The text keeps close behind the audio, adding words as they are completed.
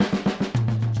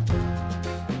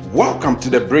Welcome to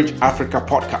the Bridge Africa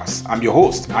podcast. I'm your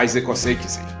host, Isaac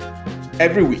Osekisi.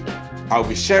 Every week, I'll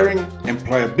be sharing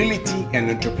employability and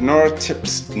entrepreneurial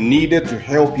tips needed to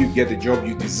help you get the job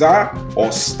you desire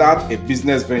or start a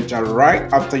business venture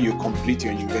right after you complete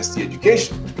your university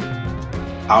education.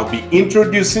 I'll be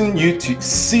introducing you to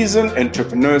seasoned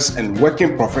entrepreneurs and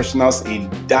working professionals in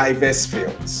diverse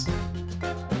fields.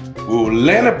 We'll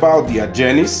learn about their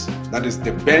journeys, that is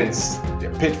the bends,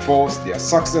 their pitfalls, their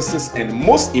successes, and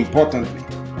most importantly,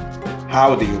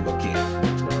 how they overcame.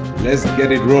 Let's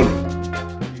get it rolling.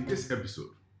 In this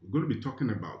episode, we're going to be talking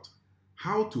about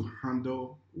how to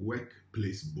handle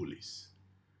workplace bullies.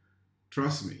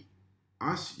 Trust me,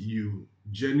 as you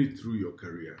journey through your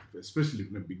career, especially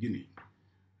in the beginning,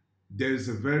 there's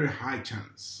a very high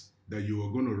chance that you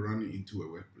are going to run into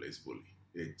a workplace bully.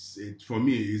 For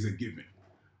me, it's a given.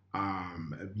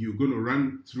 You're going to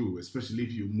run through, especially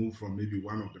if you move from maybe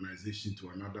one organization to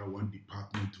another, one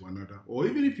department to another, or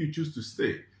even if you choose to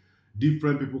stay,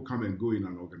 different people come and go in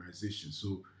an organization.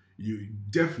 So you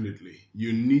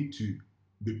need to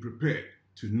be prepared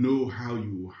to know how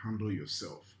you will handle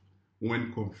yourself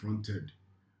when confronted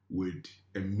with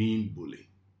a mean bully.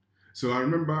 So I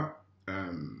remember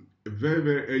very,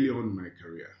 very early on in my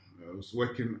career, I was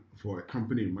working for a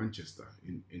company in Manchester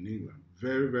in England,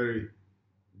 very, very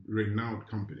renowned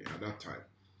company at that time.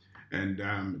 And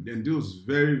then this was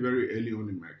very, very early on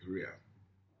in my career.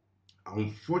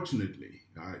 Unfortunately,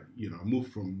 I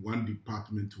moved from one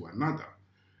department to another,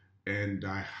 and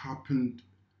I happened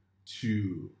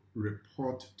to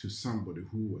report to somebody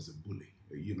who was a bully.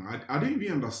 I didn't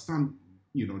even understand,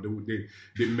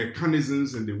 the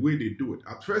mechanisms and the way they do it.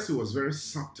 At first, it was very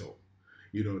subtle,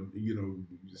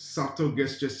 subtle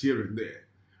gestures here and there.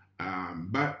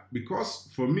 But because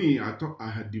for me, I thought I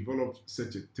had developed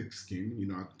such a thick skin,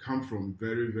 I'd come from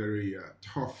very, very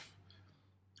tough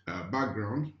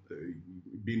background,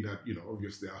 being that,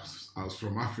 obviously I was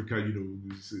from Africa,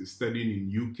 studying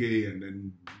in UK and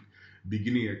then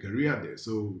beginning a career there.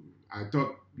 So I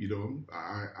thought,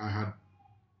 I had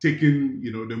taken,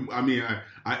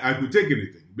 I could take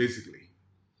anything, basically.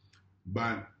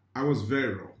 But I was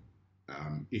very wrong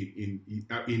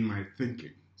in my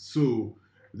thinking. So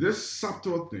this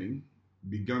subtle thing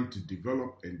began to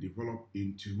develop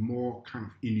into more kind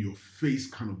of in-your-face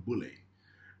kind of bullying.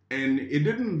 And it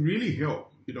didn't really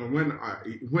help,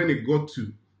 when it got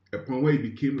to a point where it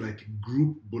became like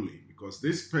group bullying, because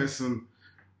this person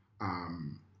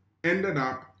ended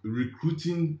up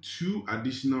recruiting 2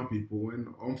 additional people, and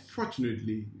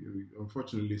unfortunately,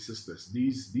 sisters,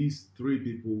 these 3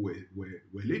 people were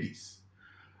ladies,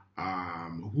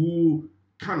 who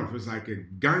kind of is like a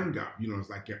gang up, it's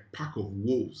like a pack of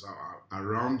wolves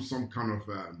around some kind of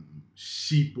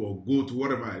sheep or goat,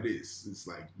 whatever it is. It's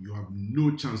like you have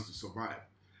no chance to survive.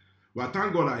 But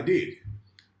thank God I did.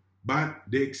 But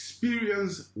the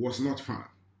experience was not fun.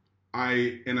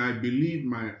 I believe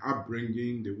my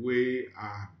upbringing, the way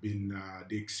I've been,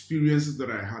 the experiences that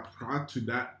I had prior to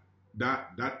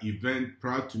that event,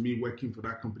 prior to me working for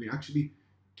that company, actually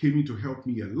came in to help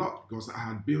me a lot, because I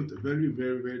had built a very,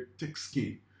 very, very thick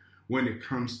skin when it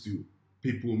comes to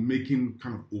people making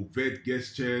kind of overt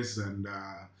gestures and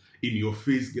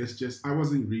in-your-face gestures. I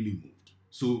wasn't really moved.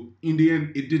 So in the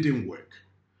end, it didn't work.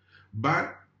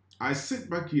 But I sit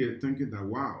back here thinking that,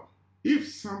 wow,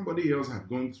 if somebody else had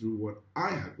gone through what I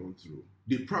had gone through,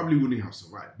 they probably wouldn't have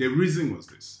survived. The reason was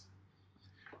this.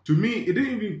 To me, it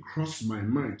didn't even cross my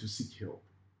mind to seek help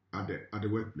at the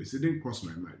workplace. It didn't cross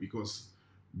my mind, because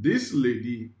this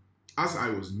lady, as I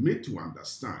was made to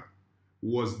understand,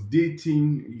 was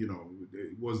dating,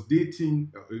 it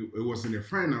was in a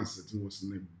finance setting, it was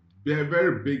in a very,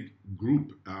 very big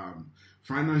group,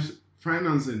 finance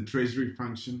and treasury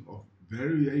function of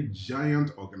very, very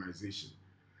giant organization.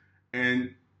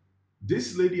 And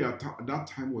this lady at that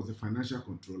time was the financial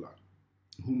controller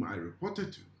whom I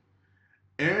reported to.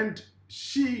 And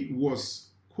she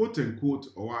was, quote unquote,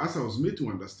 or as I was made to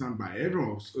understand by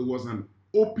everyone, it was an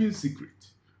open secret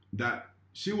that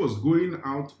she was going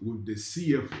out with the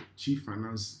CFO, Chief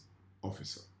Finance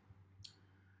Officer.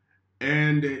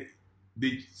 And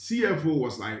the CFO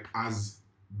was like as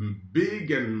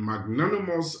big and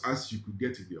magnanimous as you could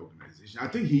get in the organization. I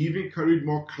think he even carried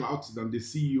more clout than the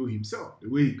CEO himself. The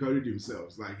way he carried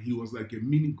himself, he was like a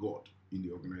mini god in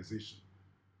the organization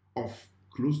of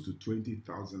close to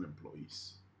 20,000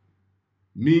 employees.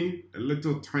 Me, a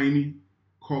little tiny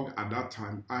cog at that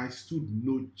time, I stood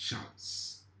no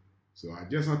chance. So I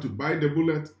just had to bite the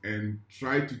bullet and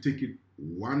try to take it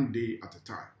one day at a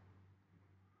time.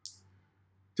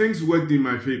 Things worked in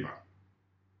my favor.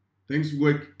 Things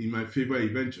worked in my favor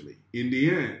eventually. In the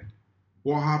end,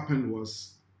 what happened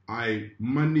was I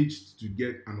managed to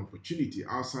get an opportunity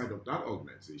outside of that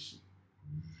organization.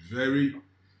 Very,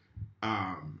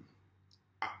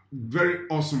 very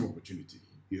awesome opportunity.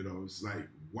 You know, it's like,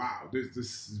 wow, there's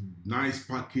this nice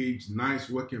package, nice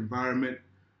work environment.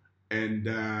 And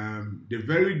the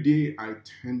very day I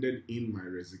tendered in my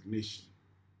resignation,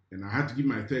 and I had to give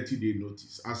my 30-day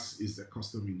notice, as is the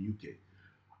custom in UK.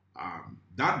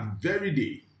 That very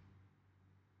day,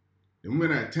 the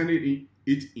moment I tendered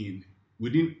it in,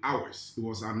 within hours, it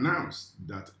was announced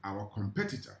that our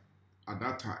competitor at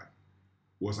that time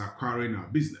was acquiring our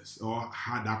business, or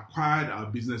had acquired our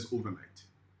business overnight.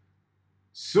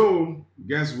 So,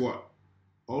 guess what?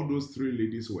 All those 3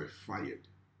 ladies were fired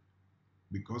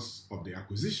because of the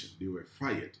acquisition. They were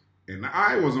fired. And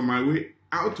I was on my way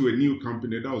out to a new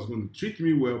company that was going to treat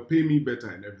me well, pay me better,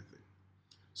 and everything.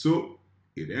 So,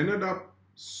 it ended up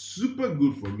super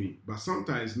good for me, but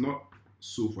sometimes not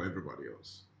so for everybody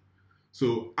else.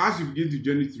 So, as you begin to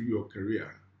journey through your career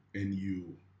and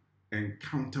you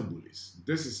encounter bullies,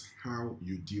 this is how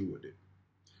you deal with it.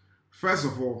 First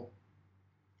of all,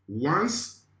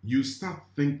 once you start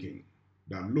thinking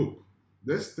that, look,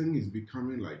 this thing is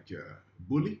becoming like a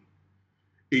bully,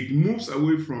 it moves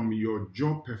away from your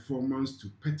job performance to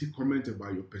petty comment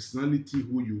about your personality,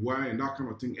 who you are, and that kind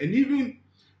of thing. And even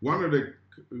one of the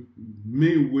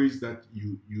main ways that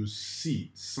you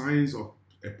see signs of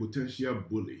a potential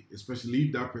bully, especially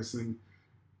if that person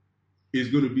is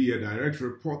going to be a direct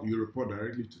report, you report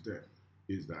directly to them,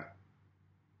 is that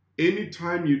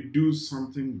anytime you do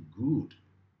something good,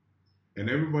 and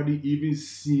everybody even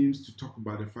seems to talk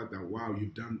about the fact that, wow,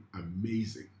 you've done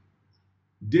amazing,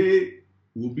 they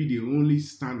will be the only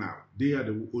standout. They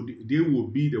will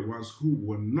be the ones who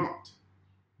will not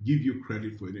give you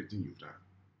credit for anything you've done.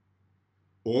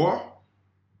 Or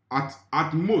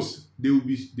at most, they will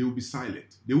be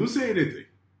silent. They won't say anything.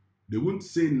 They won't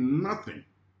say nothing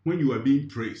when you are being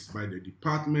praised by the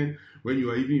department, when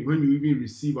you even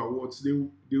receive awards. The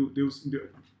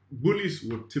bullies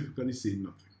will typically say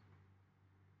nothing.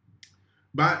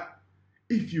 But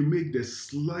if you make the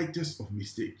slightest of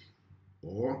mistake,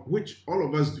 or which all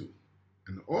of us do,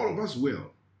 and all of us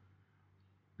will,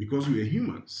 because we are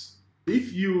humans,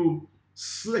 if you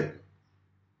slip,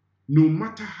 no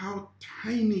matter how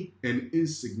tiny and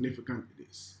insignificant it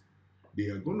is, they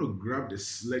are going to grab the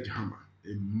sledgehammer,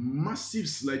 a massive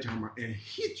sledgehammer, and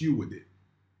hit you with it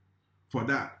for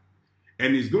that.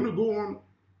 And it's going to go on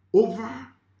over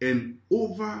and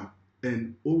over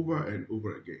and over and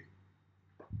over again.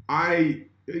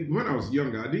 When I was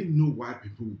younger, I didn't know why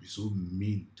people would be so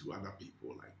mean to other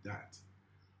people like that.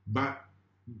 But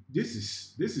this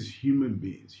is human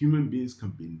beings. Human beings can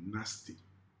be nasty.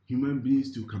 Human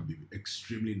beings too can be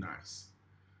extremely nice.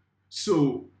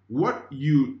 So what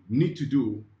you need to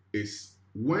do is,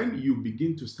 when you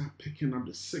begin to start picking up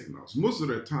the signals, most of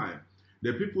the time,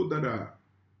 the people that are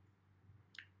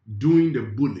doing the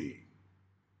bullying,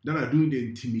 that are doing the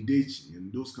intimidation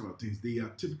and those kind of things, they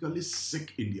are typically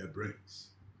sick in their brains.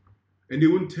 And they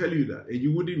won't tell you that, and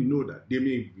you wouldn't know that. They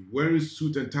may be wearing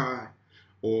suit and tie,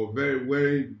 or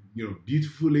wearing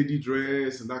beautiful lady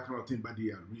dress and that kind of thing, but they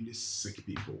are really sick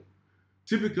people.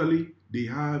 Typically, they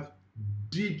have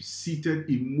deep-seated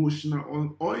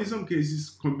emotional, or in some cases,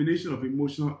 combination of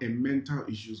emotional and mental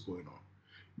issues going on.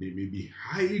 They may be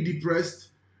highly depressed,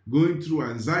 going through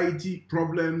anxiety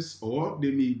problems, or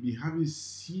they may be having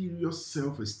serious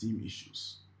self-esteem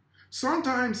issues.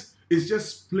 Sometimes it's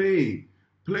just plain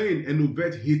and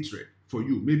overt hatred for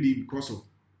you, maybe because of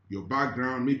your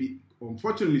background, maybe,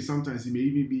 unfortunately, sometimes it may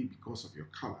even be because of your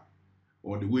color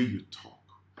or the way you talk.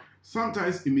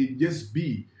 Sometimes it may just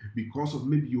be because of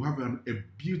maybe you have a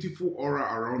beautiful aura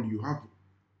around you.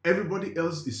 Everybody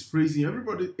else is praising,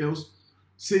 everybody else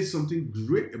says something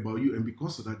great about you, and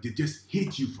because of that, they just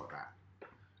hate you for that.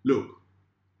 Look,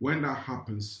 when that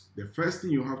happens, the first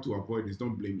thing you have to avoid is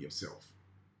don't blame yourself.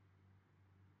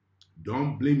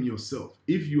 Don't blame yourself.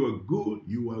 If you are good,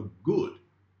 you are good.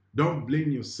 Don't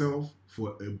blame yourself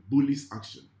for a bully's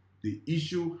action. The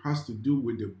issue has to do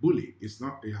with the bully. It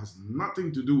has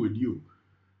nothing to do with you.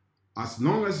 As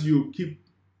long as you keep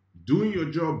doing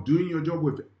your job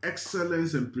with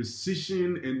excellence and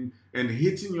precision and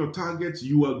hitting your targets,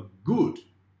 you are good.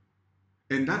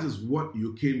 And that is what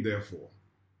you came there for.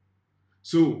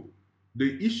 So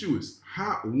the issue is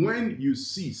when you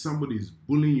see somebody is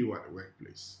bullying you at the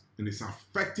workplace and it's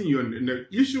affecting you, and the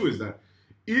issue is that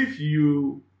if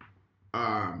you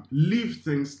leave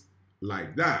things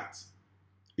like that,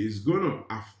 it's going to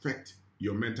affect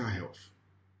your mental health.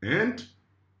 And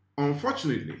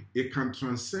unfortunately, it can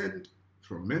transcend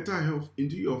from mental health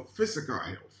into your physical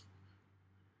health.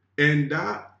 And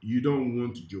that, you don't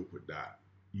want to joke with that.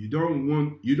 You don't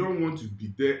want to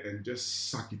be there and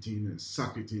just suck it in and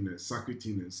suck it in and suck it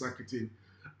in and suck it in.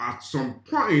 At some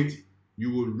point,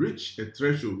 you will reach a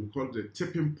threshold, we call it the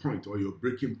tipping point or your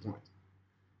breaking point.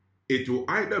 It will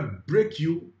either break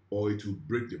you or it will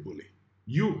break the bully.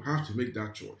 You have to make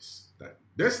that choice. That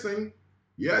this thing,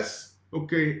 yes,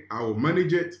 okay, I will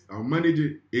manage it. I'll manage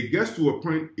it. It gets to a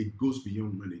point, it goes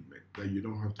beyond management that you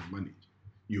don't have to manage.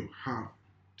 You have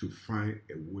to find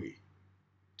a way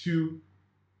to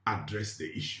address the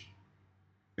issue.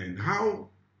 And how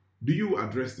do you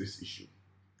address this issue?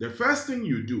 The first thing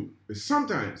you do is,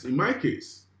 sometimes, in my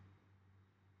case,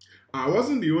 I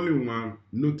wasn't the only one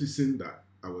noticing that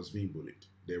I was being bullied.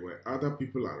 There were other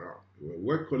people around. There were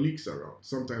work colleagues around.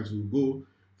 Sometimes we go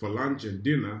for lunch and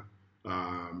dinner,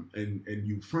 and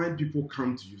you find people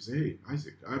come to you and say, hey,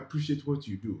 Isaac, I appreciate what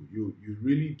you do. You're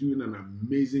really doing an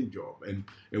amazing job, and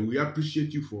we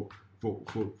appreciate you for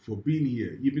being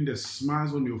here. Even the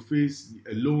smiles on your face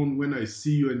alone when I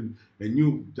see you, and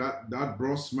you, that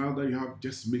broad smile that you have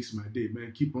just makes my day,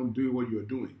 man. Keep on doing what you're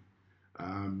doing.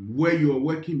 Where you are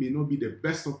working may not be the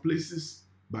best of places,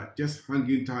 but just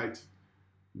hanging tight.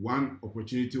 One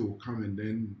opportunity will come, and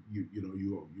then you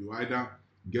either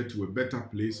get to a better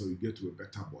place or you get to a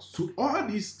better boss. So all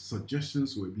these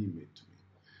suggestions were being made to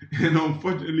me. And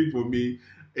unfortunately for me,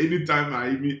 anytime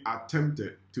I even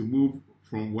attempted to move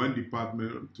from one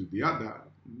department to the other,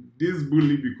 this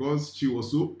bully, because she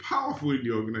was so powerful in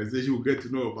the organization, will get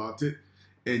to know about it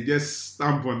and just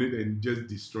stamp on it and just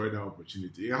destroy that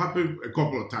opportunity. It happened a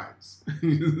couple of times.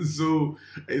 So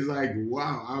it's like,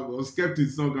 wow, I was kept in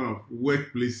some kind of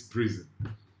workplace prison.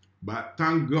 But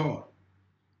thank God,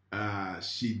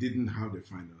 she didn't have the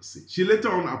final say. She later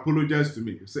on apologized to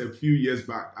me. So a few years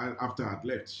back, after I'd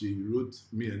left, she wrote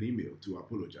me an email to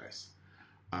apologize.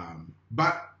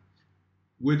 But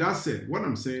with that said, what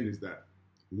I'm saying is that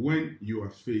when you are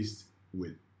faced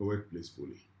with a workplace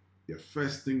bully, the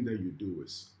first thing that you do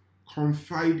is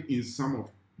confide in some of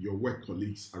your work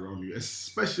colleagues around you,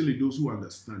 especially those who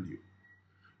understand you,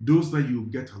 those that you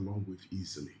get along with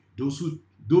easily, those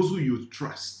who you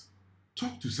trust.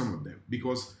 Talk to some of them,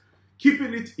 because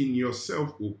keeping it in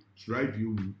yourself will drive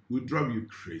you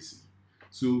crazy.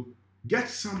 So get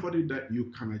somebody that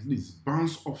you can at least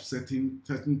bounce off certain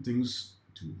things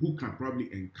to, who can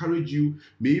probably encourage you,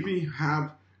 may even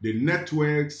have the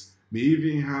networks, may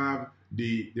even have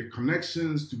the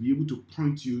connections to be able to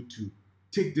point you to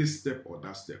take this step or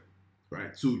that step,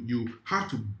 right? So you have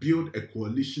to build a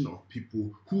coalition of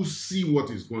people who see what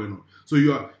is going on. So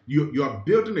you are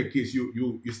building a case.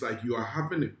 It's like you are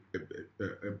having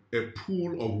a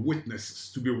pool of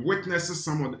witnesses to be witnessing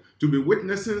some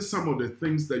of the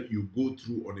things that you go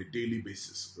through on a daily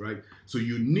basis, right? So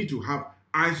you need to have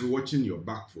eyes watching your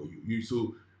back for you.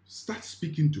 So start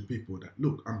speaking to people that,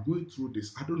 look, I'm going through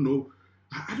this. I don't know.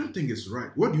 I don't think it's right.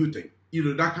 What do you think?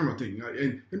 That kind of thing.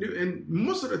 And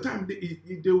most of the time,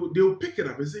 they'll pick it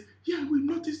up and say, yeah, we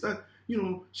noticed that,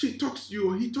 she talks to you,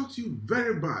 or he talks to you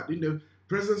very bad in the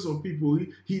presence of people.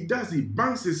 He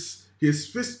bangs his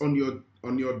fist on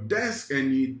your desk,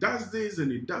 and he does this and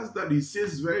he does that. He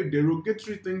says very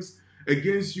derogatory things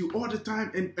against you all the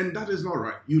time, and that is not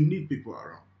right. You need people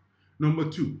around. Number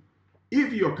two,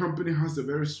 if your company has a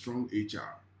very strong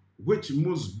HR, which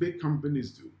most big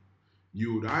companies do,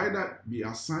 you would either be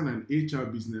assigned an HR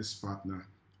business partner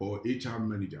or HR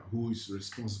manager who is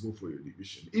responsible for your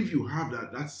division. If you have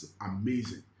that, that's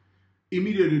amazing.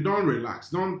 Immediately, don't relax.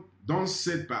 Don't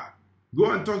sit back.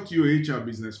 Go and talk to your HR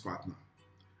business partner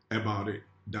about it.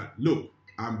 That, look,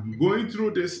 I'm going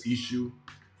through this issue.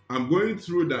 I'm going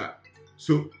through that.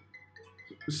 So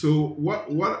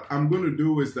what I'm going to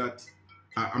do is that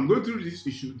I'm going through this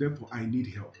issue, therefore I need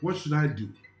help. What should I do?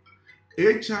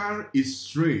 HR is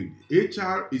trained.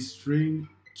 HR is trained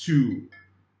to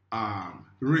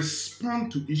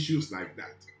respond to issues like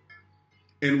that.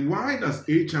 And why does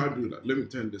HR do that? Let me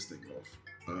turn this thing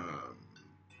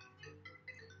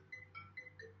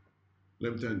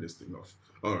off.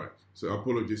 All right. So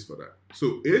apologies for that.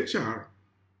 So HR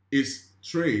is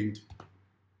trained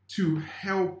to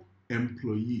help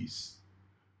employees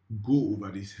go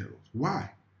over these hurdles.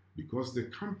 Why? Because the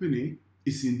company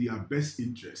is in their best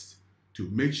interest to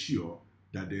make sure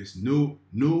that there's no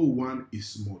one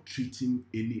is maltreating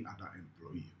any other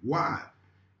employee. Why?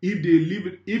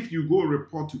 If you go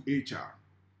report to HR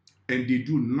and they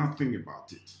do nothing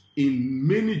about it, in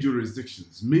many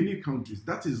jurisdictions, many countries,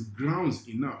 that is grounds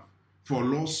enough for a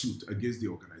lawsuit against the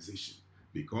organization,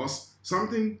 because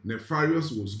something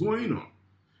nefarious was going on.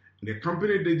 The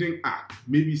company didn't act.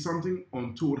 Maybe something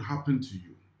untoward happened to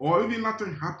you, or even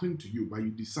nothing happened to you, but you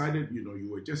decided, you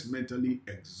were just mentally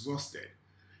exhausted,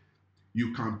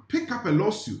 you can pick up a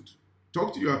lawsuit.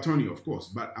 Talk to your attorney, of course,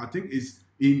 but I think it's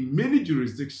in many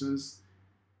jurisdictions,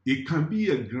 it can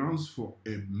be a grounds for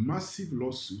a massive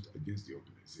lawsuit against the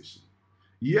organization.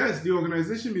 Yes, the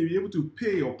organization may be able to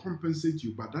pay or compensate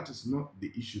you, but that is not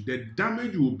the issue. The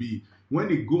damage will be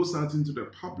when it goes out into the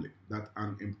public that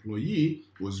an employee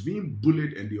was being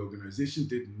bullied and the organization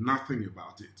did nothing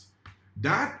about it.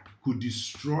 That could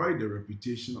destroy the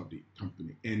reputation of the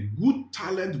company, and good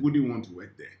talent wouldn't want to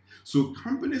work there. So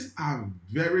companies are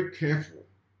very careful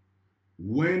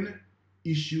when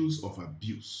issues of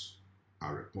abuse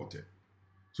are reported.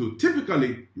 So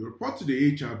typically, you report to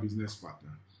the HR business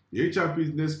partner. The HR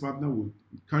business partner will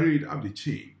carry it up the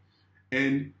chain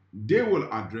and they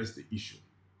will address the issue.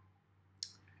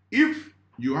 If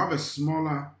you have a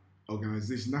smaller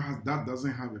organization that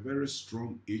doesn't have a very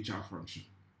strong HR function,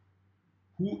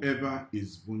 whoever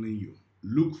is bullying you,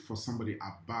 look for somebody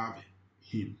above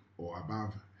him or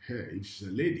above her, if she's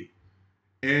a lady,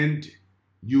 and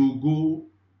you go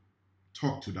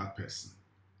talk to that person,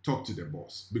 talk to the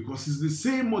boss, because it's the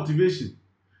same motivation.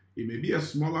 It may be a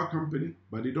smaller company,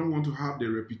 but they don't want to have the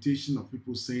reputation of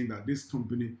people saying that this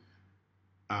company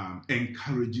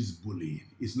encourages bullying.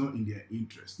 It's not in their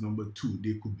interest. Number two,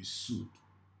 they could be sued.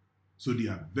 So they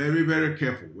are very, very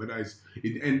careful whether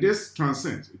and this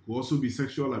transcends. It could also be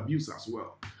sexual abuse as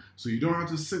well. So you don't have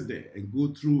to sit there and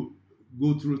go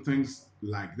through things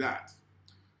like that.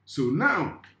 So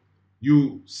now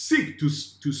you seek to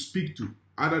speak to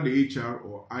either the HR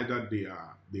or either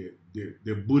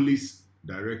the bullies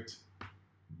direct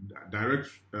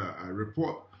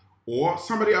report or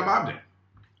somebody above them,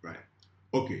 right?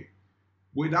 Okay.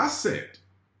 With that said,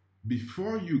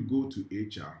 before you go to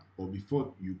HR or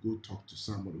before you go talk to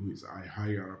somebody who is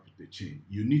higher up the chain,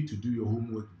 you need to do your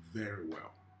homework very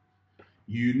well.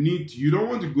 You don't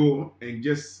want to go and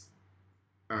just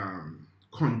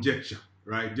conjecture,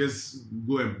 right? Just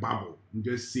go and babble and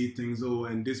just say things,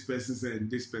 and this person said, and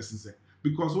this person said.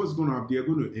 Because what's going to happen, they're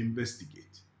going to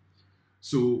investigate.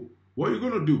 So what you're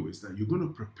going to do is that you're going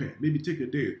to prepare, maybe take a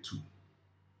day or two,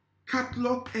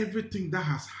 catalog everything that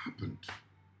has happened,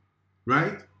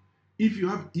 right? If you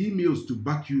have emails to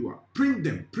back you up, print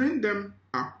them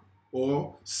up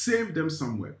or save them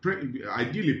somewhere.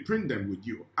 Ideally, print them with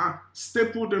you.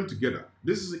 Staple them together.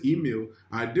 This is an email.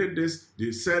 I did this,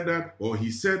 they said that, or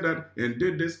he said that, and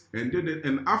did this, and did it.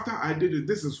 And after I did it,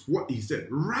 this is what he said.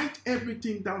 Write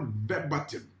everything down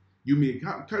verbatim. You may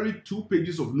carry 2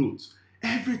 pages of notes.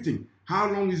 Everything.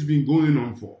 How long it's been going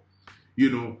on for.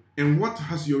 And what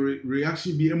has your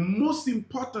reaction been? And most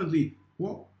importantly,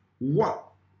 what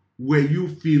were you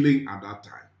feeling at that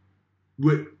time?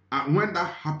 When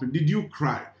that happened, did you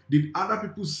cry? Did other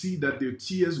people see that their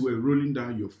tears were rolling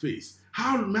down your face?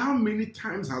 How many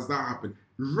times has that happened?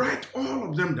 Write all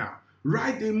of them down.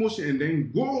 Write the emotion and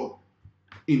then go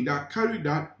in that, carry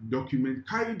that document,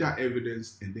 carry that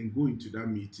evidence, and then go into that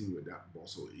meeting with that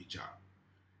boss or HR.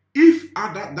 If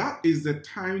that is the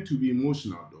time to be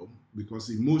emotional, though, because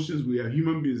emotions, we are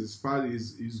human beings,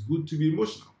 is good to be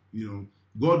emotional.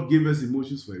 God gave us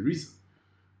emotions for a reason.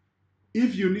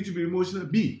 If you need to be emotional,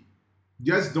 be.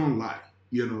 Just don't lie,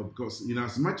 because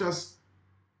as much as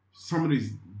somebody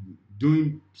is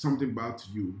doing something bad to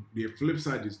you, the flip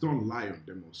side is don't lie on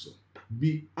them also.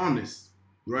 Be honest,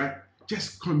 right?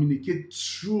 Just communicate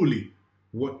truly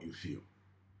what you feel.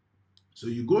 So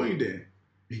you go in there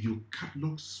and you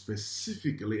catalog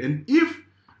specifically. And if,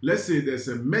 let's say, there's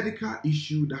a medical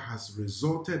issue that has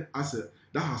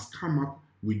come up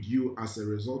with you as a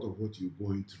result of what you're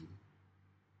going through,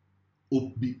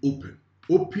 be open.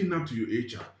 Open up to your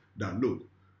HR that, look,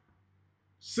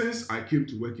 since I came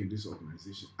to work in this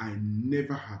organization, I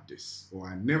never had this, or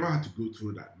I never had to go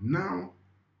through that. Now,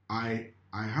 I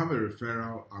have a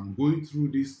referral, I'm going through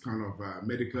this kind of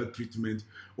medical treatment,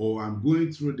 or I'm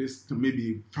going through this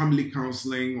maybe family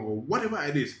counseling, or whatever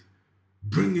it is.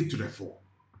 Bring it to the fore.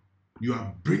 You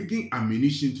are bringing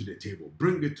ammunition to the table.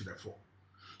 Bring it to the fore.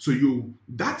 So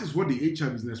that is what the HR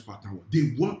business partner wants.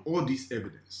 They want all this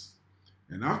evidence.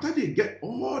 And after they get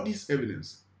all this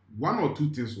evidence, 1 or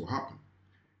 2 things will happen.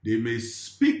 They may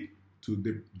speak to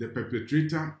the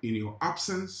perpetrator in your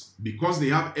absence because they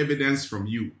have evidence from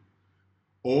you.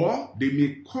 Or they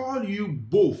may call you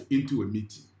both into a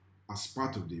meeting as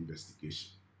part of the investigation.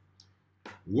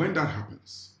 When that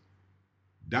happens,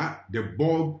 the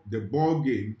ball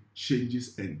game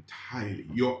changes entirely.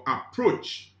 Your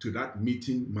approach to that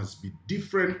meeting must be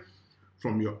different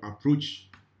from your approach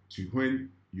to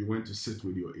when you went to sit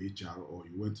with your HR or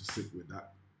you went to sit with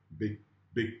that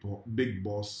big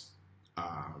boss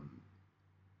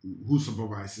who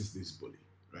supervises this bully,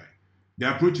 right?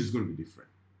 The approach is going to be different.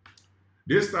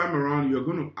 This time around, you're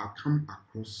going to come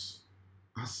across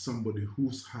as somebody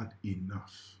who's had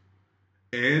enough.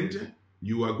 And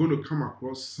you are going to come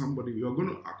across somebody, you're going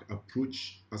to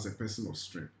approach as a person of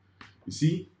strength. You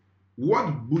see,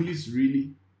 what bullies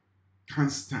really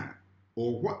can't stand,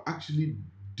 or what actually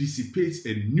dissipates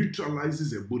and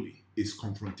neutralizes a bully, is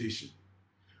confrontation.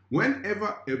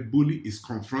 Whenever a bully is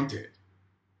confronted,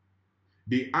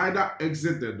 they either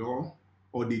exit the door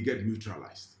or they get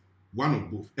neutralized. One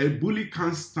of both. A bully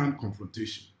can't stand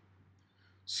confrontation.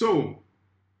 So,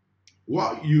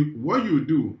 what you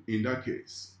do in that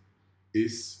case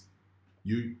is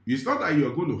it's not that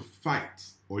you're going to fight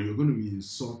or you're going to be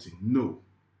insulting. No.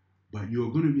 But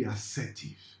you're going to be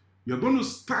assertive. You're going to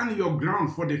stand your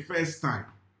ground for the first time.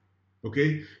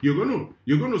 Okay? You're going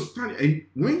to stand, and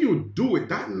when you do it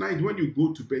that night, when you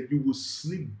go to bed, you will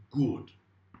sleep good.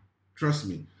 Trust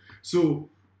me. So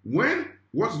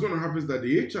what's going to happen is that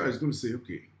the HR is going to say,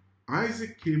 okay,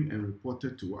 Isaac came and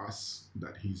reported to us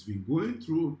that he's been going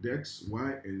through X,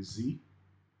 Y, and Z,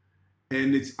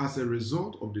 and it's as a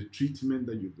result of the treatment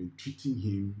that you've been treating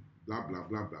him, blah, blah,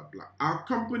 blah, blah, blah. Our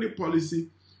company policy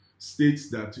states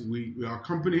that our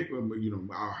company,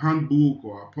 our handbook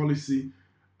or our policy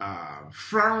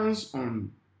frowns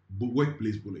on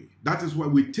workplace bullying. That is why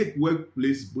we take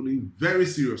workplace bullying very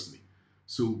seriously.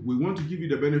 So we want to give you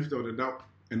the benefit of the doubt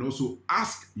and also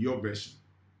ask your version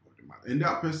of the matter. And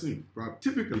that person,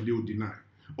 typically, they will deny,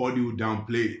 or they will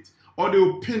downplay it, or they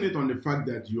will pin it on the fact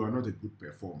that you are not a good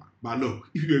performer. But look,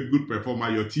 if you're a good performer,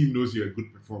 your team knows you're a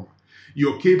good performer.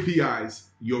 Your KPIs,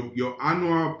 your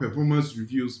annual performance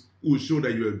reviews will show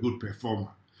that you're a good performer,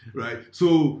 right?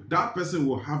 So that person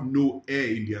will have no air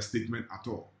in their statement at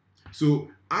all. So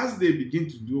as they begin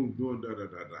to do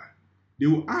they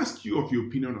will ask you of your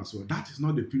opinion as well. That is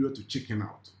not the period to chicken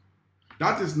out.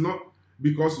 That is not,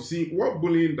 because you see, what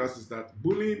bullying does is that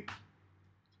bullying,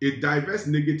 it diverts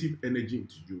negative energy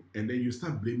into you, and then you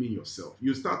start blaming yourself.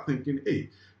 You start thinking,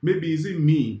 hey, maybe is it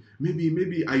me?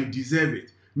 Maybe I deserve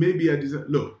it. Maybe I deserve.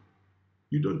 Look,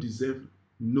 you don't deserve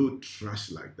no trash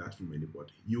like that from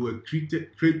anybody. You were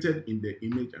created in the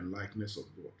image and likeness of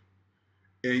God,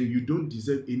 and you don't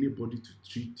deserve anybody to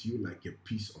treat you like a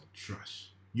piece of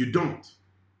trash. You don't.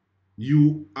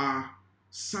 You are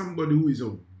somebody who is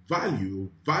a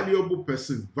valuable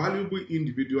person, valuable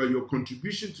individual. Your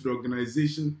contribution to the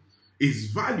organization is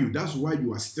valued. That's why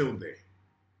you are still there.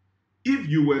 If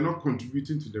you were not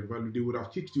contributing to the value, they would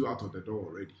have kicked you out of the door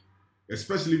already,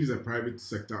 especially if it's a private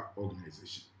sector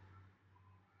organization.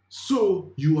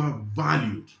 So you are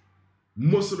valued.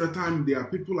 Most of the time, there are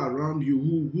people around you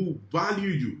who value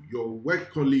you, your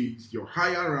work colleagues, your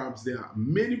higher-ups. There are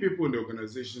many people in the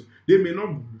organization. They may not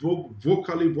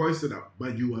vocally voice it out,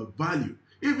 but you are valued.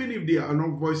 Even if they are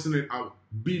not voicing it out,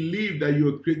 believe that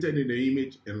you are created in the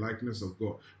image and likeness of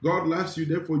God. God loves you,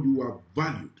 therefore you are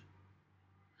valued.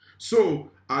 So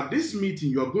at this meeting,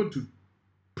 you are going to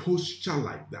posture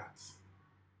like that.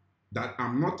 That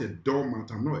I'm not a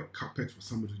doormat, I'm not a carpet for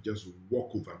somebody to just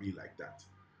walk over me like that.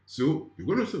 So you're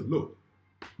going to say, look,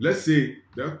 let's say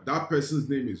that person's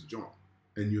name is John,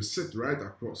 and you sit right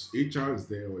across. HR is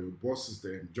there, or your boss is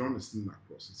there, and John is sitting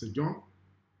across. You say, John,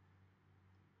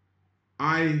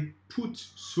 I put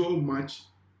so much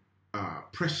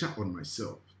pressure on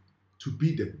myself to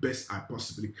be the best I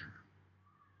possibly can.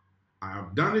 I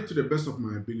have done it to the best of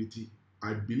my ability.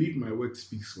 I believe my work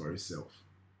speaks for itself.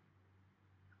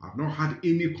 I've not had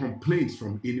any complaints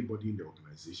from anybody in the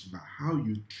organization, but how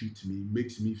you treat me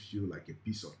makes me feel like a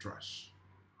piece of trash.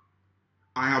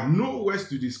 I have no words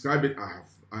to describe it.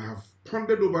 I have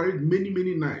pondered over it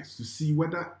many nights to see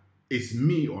whether it's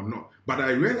me or not. But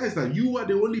I realize that you are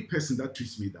the only person that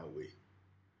treats me that way.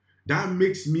 That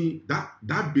makes me,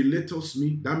 that belittles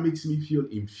me, that makes me feel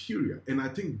inferior. And I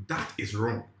think that is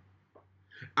wrong.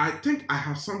 I think I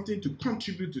have something to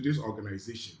contribute to this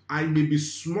organization. I may be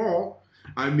small,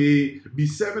 I may be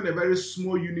serving a very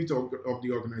small unit of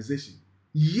the organization.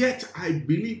 Yet I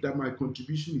believe that my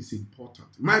contribution is important.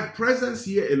 My presence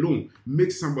here alone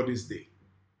makes somebody's day.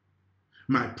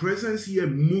 My presence here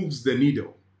moves the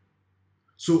needle.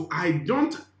 So I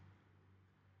don't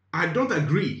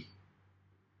agree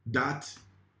that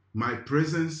my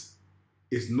presence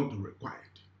is not required.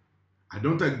 I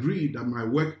don't agree that my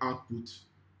work output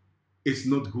is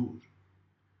not good.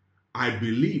 I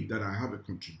believe that I have a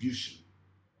contribution,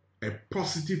 a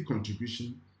positive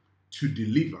contribution to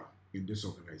deliver in this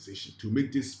organization, to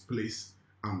make this place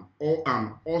an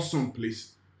awesome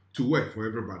place to work for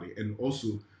everybody, and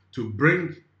also to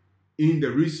bring in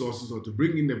the resources, or to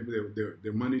bring in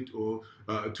the money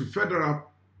to further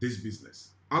up this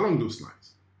business. along those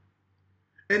lines.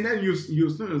 And then you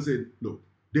stand and say, look,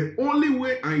 the only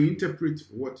way I interpret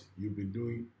what you've been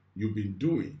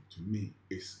doing to me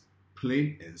is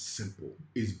plain and simple.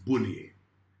 It's bullying.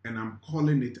 And I'm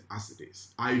calling it as it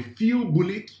is. I feel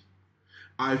bullied.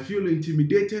 I feel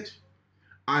intimidated.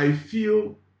 I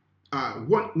feel,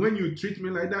 when you treat me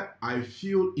like that, I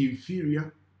feel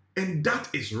inferior. And that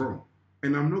is wrong.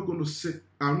 And I'm not going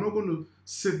to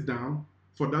sit down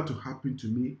for that to happen to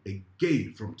me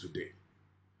again from today.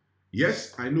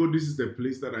 Yes, I know this is the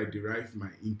place that I derive my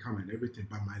income and everything,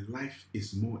 but my life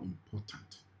is more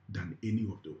important than any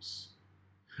of those.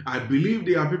 I believe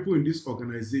there are people in this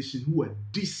organization who are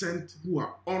decent, who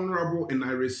are honorable, and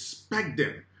I respect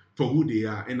them for who they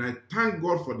are. And I thank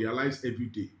God for their lives every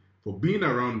day, for being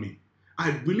around me.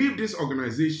 I believe this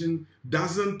organization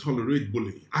doesn't tolerate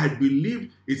bullying. I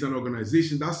believe it's an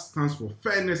organization that stands for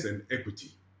fairness and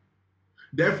equity.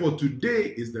 Therefore,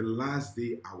 today is the last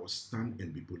day I will stand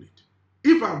and be bullied.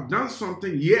 If I've done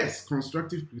something, yes,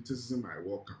 constructive criticism I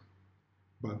welcome.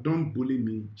 But don't bully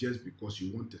me just because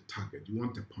you want a target, you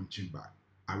want a punching bag.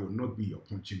 I will not be your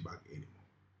punching bag anymore.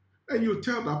 And you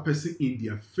tell that person in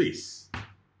their face.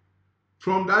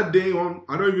 From that day on,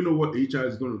 I don't even know what HR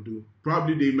is going to do.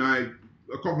 Probably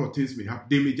a couple of things may happen.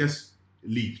 They may just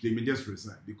leave. They may just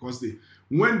resign. Because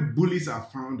when bullies are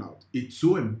found out, it's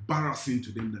so embarrassing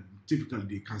to them that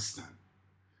typically they can't stand.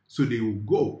 So they will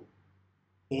go.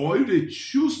 Or if they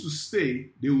choose to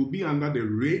stay, they will be under the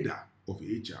radar of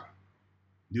HR.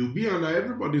 They will be under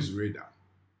everybody's radar.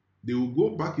 They will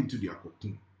go back into their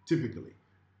cocoon, typically.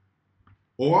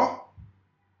 Or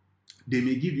they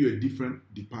may give you a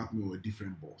different department or a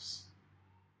different boss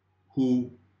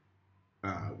who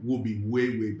will be way,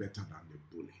 way better than the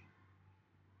bully.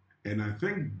 And I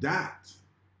think that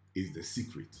is the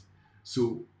secret.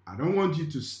 So I don't want you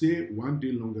to stay one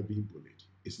day longer being bullied.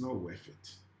 It's not worth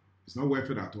it. It's not worth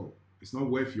it at all. It's not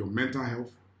worth your mental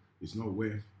health. It's not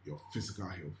worth your physical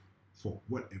health for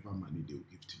whatever money they will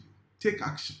give to you. Take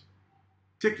action.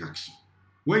 Take action.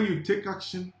 When you take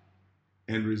action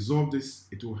and resolve this,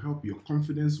 it will help. Your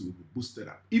confidence will be boosted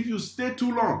up. If you stay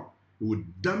too long, it will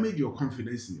damage your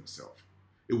confidence in yourself.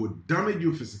 It will damage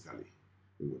you physically.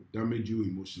 It will damage you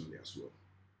emotionally as well.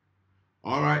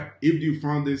 All right. If you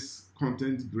found this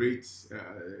content great,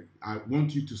 I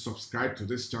want you to subscribe to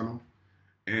this channel.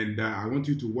 And I want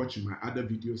you to watch my other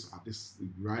videos at this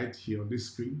right here on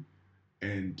this screen.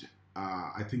 And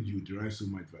I think you derive so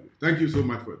much value. Thank you so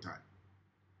much for your time.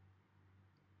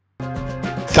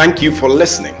 Thank you for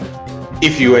listening.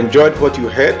 If you enjoyed what you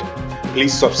heard,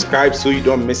 please subscribe so you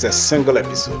don't miss a single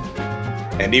episode.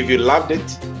 And if you loved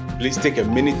it, please take a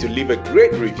minute to leave a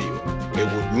great review.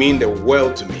 It would mean the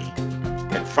world to me.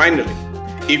 And finally,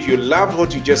 if you loved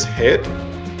what you just heard,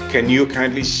 can you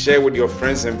kindly share with your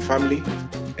friends and family?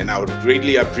 And I would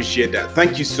greatly appreciate that.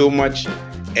 Thank you so much.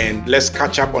 And let's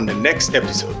catch up on the next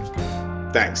episode.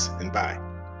 Thanks and bye.